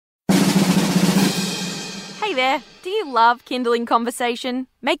Hey there, do you love Kindling Conversation?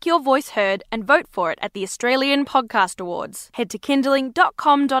 Make your voice heard and vote for it at the Australian Podcast Awards. Head to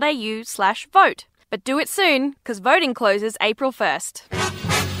kindling.com.au/vote. But do it soon, because voting closes April 1st.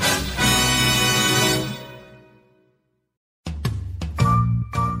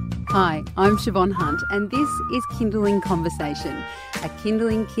 Hi, I'm Siobhan Hunt, and this is Kindling Conversation, a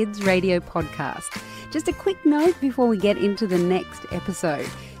Kindling Kids radio podcast. Just a quick note before we get into the next episode.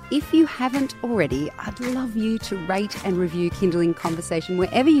 If you haven't already, I'd love you to rate and review Kindling Conversation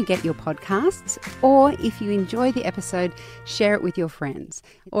wherever you get your podcasts, or if you enjoy the episode, share it with your friends.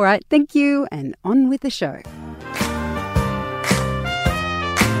 All right, thank you, and on with the show.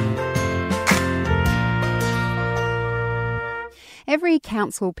 Every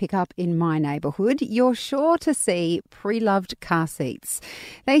council pickup in my neighbourhood, you're sure to see pre-loved car seats.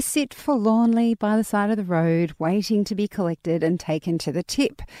 They sit forlornly by the side of the road, waiting to be collected and taken to the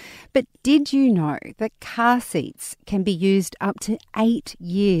tip. But did you know that car seats can be used up to 8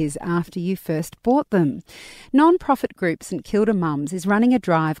 years after you first bought them? Non-profit group St Kilda Mums is running a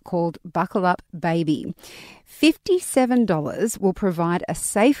drive called Buckle Up Baby. $57 will provide a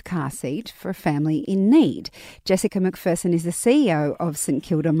safe car seat for a family in need. Jessica McPherson is the CEO of St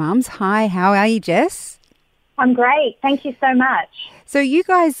Kilda Mums. Hi, how are you, Jess? I'm great. Thank you so much. So you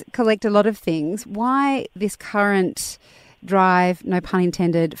guys collect a lot of things. Why this current drive, no pun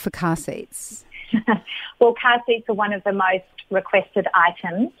intended, for car seats? Well, car seats are one of the most requested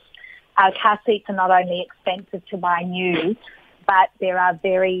items. Car seats are not only expensive to buy new, but there are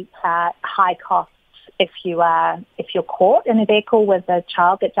very high costs if you're caught in a vehicle with a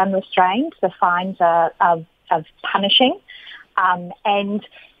child that's unrestrained. The fines are punishing. And,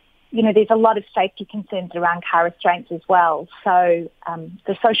 you know, there's a lot of safety concerns around car restraints as well. So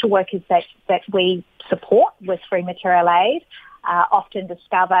the social workers that we support with free material aid often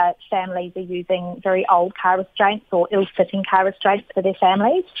discover families are using very old car restraints or ill-fitting car restraints for their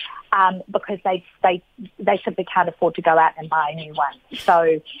families because they simply can't afford to go out and buy a new one.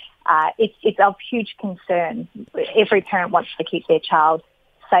 So it's of huge concern. Every parent wants to keep their child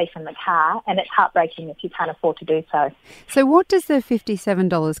safe in the car, and it's heartbreaking if you can't afford to do so. So what does the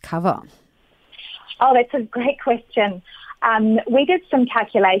 $57 cover? Oh, that's a great question. We did some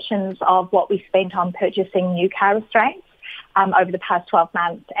calculations of what we spent on purchasing new car restraints over the past 12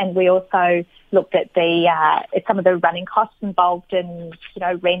 months, and we also looked at some of the running costs involved in,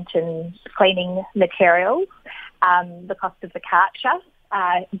 rent and cleaning materials, the cost of the Karcher.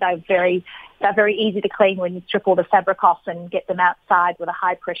 They're very easy to clean when you strip all the fabric off and get them outside with a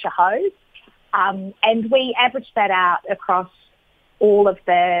high pressure hose. And we averaged that out across all of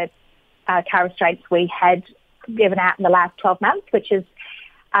the car restraints we had given out in the last 12 months, which is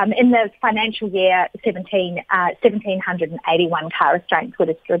in the financial year 1,781 car restraints were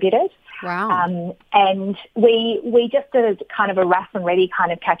distributed. Wow. And we just did kind of a rough and ready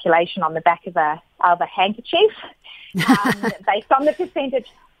kind of calculation on the back of a handkerchief. Based on the percentage.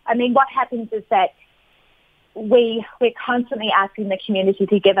 I mean, what happens is that we're constantly asking the community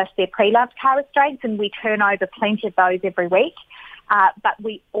to give us their pre-loved car restraints, and we turn over plenty of those every week. But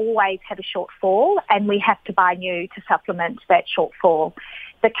we always have a shortfall, and we have to buy new to supplement that shortfall.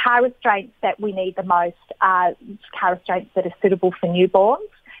 The car restraints that we need the most are car restraints that are suitable for newborns,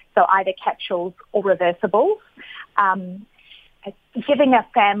 so either capsules or reversibles. Giving a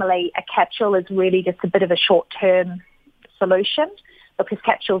family a capsule is really just a bit of a short-term solution because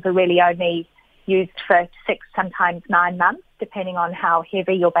capsules are really only used for 6, sometimes 9 months, depending on how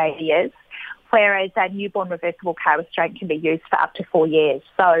heavy your baby is, whereas a newborn reversible car restraint can be used for up to 4 years.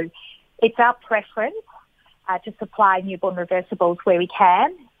 So it's our preference to supply newborn reversibles where we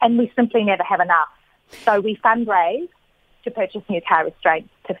can, and we simply never have enough. So we fundraise to purchase new car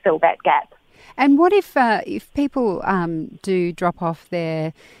restraints to fill that gap. And what if people do drop off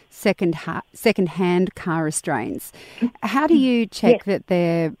their second-hand car restraints? How do you check that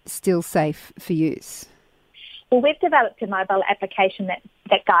they're still safe for use? Well, we've developed a mobile application that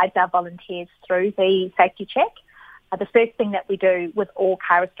guides our volunteers through the safety check. The first thing that we do with all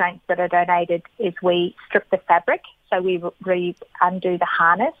car restraints that are donated is we strip the fabric. So we undo the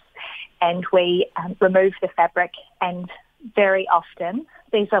harness and we remove the fabric, and very often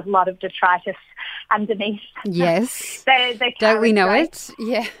there's a lot of detritus underneath. Yes. the Don't we know it?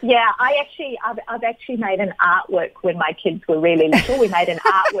 Yeah. Yeah, I've actually made an artwork when my kids were really little. We made an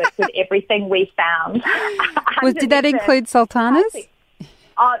artwork with everything we found. Did that include sultanas?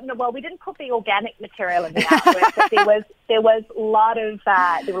 No, well, we didn't put the organic material in the artwork, but there were a lot of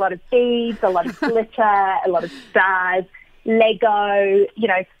beads, a lot of glitter, a lot of stars, Lego,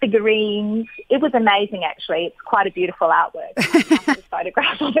 figurines. It was amazing, actually. It's quite a beautiful artwork. I have a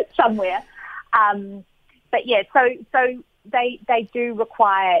photograph of it somewhere. But yeah, so they do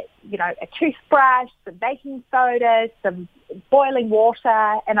require, a toothbrush, some baking soda, some boiling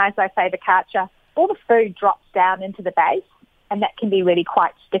water, and as I say, the karcher. All the food drops down into the base, and that can be really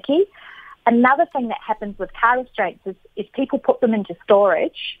quite sticky. Another thing that happens with car restraints is people put them into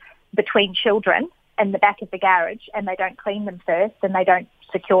storage between children in the back of the garage, and they don't clean them first, and they don't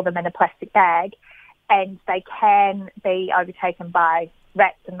secure them in a plastic bag, and they can be overtaken by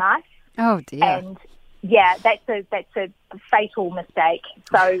rats and mice. Oh dear. And yeah, that's a fatal mistake.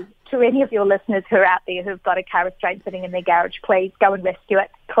 So to any of your listeners who are out there who've got a car restraint sitting in their garage, please go and rescue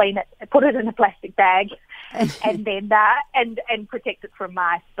it, clean it, put it in a plastic bag, and then and protect it from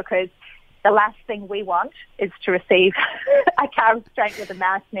mice, because the last thing we want is to receive a car restraint with a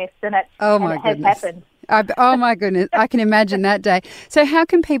mouse nest in it. Oh my goodness. Has happened. Oh my goodness, I can imagine that day. So how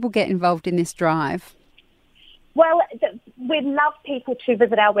can people get involved in this drive? Well, we'd love people to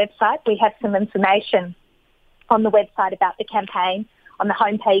visit our website. We have some information on the website about the campaign. On the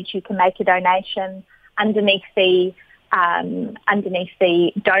homepage, you can make a donation. Underneath the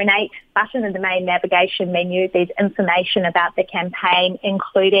donate button in the main navigation menu, there's information about the campaign,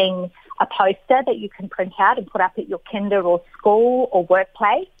 including a poster that you can print out and put up at your kinder or school or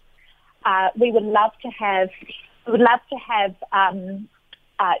workplace. We would love to have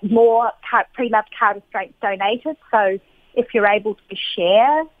more pre-loved car restraints donated. So if you're able to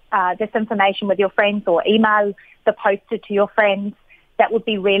share this information with your friends or email the poster to your friends, that would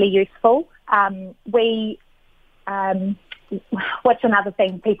be really useful. What's another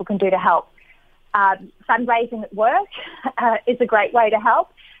thing people can do to help? Fundraising at work is a great way to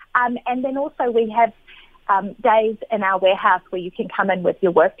help. And then also we have days in our warehouse where you can come in with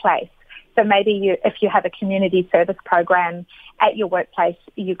your workplace. So maybe if you have a community service program at your workplace,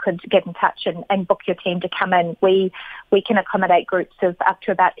 you could get in touch and book your team to come in. We can accommodate groups of up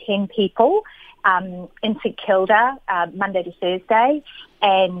to about 10 people in St Kilda, Monday to Thursday,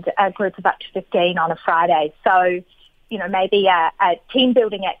 and a group of up to 15 on a Friday. So, maybe a team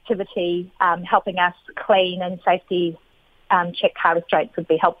building activity helping us clean and safety check car restraints would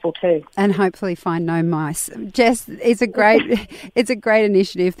be helpful too. And hopefully find no mice. Jess, it's a great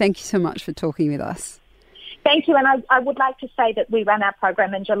initiative. Thank you so much for talking with us. Thank you. And I would like to say that we run our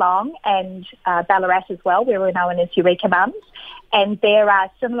program in Geelong and Ballarat as well, where we're known as Eureka Mums. And there are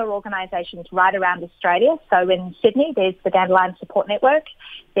similar organisations right around Australia. So in Sydney, there's the Dandelion Support Network.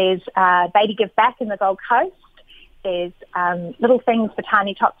 There's Baby Give Back in the Gold Coast. There's Little Things for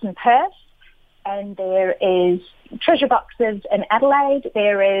Tiny Tots in Perth. And there is Treasure Boxes in Adelaide.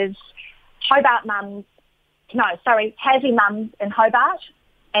 There is Tassie Mums in Hobart.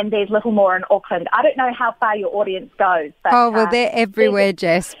 And there's Little More in Auckland. I don't know how far your audience goes. But, they're everywhere,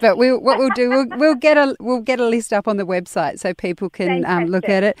 Jess. But we'll get a list up on the website so people can look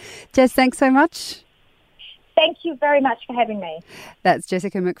at it. Jess, thanks so much. Thank you very much for having me. That's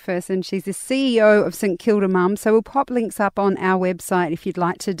Jessica McPherson. She's the CEO of St Kilda Mums. So we'll pop links up on our website if you'd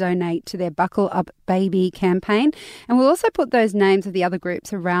like to donate to their Buckle Up Baby campaign. And we'll also put those names of the other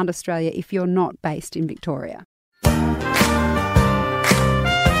groups around Australia if you're not based in Victoria.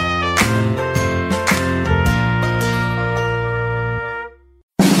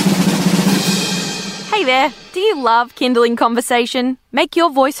 Hey there, do you love kindling conversation? Make your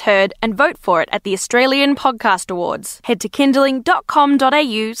voice heard and vote for it at the Australian Podcast Awards. Head to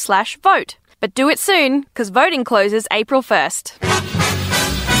kindling.com.au/vote. But do it soon, because voting closes April 1st.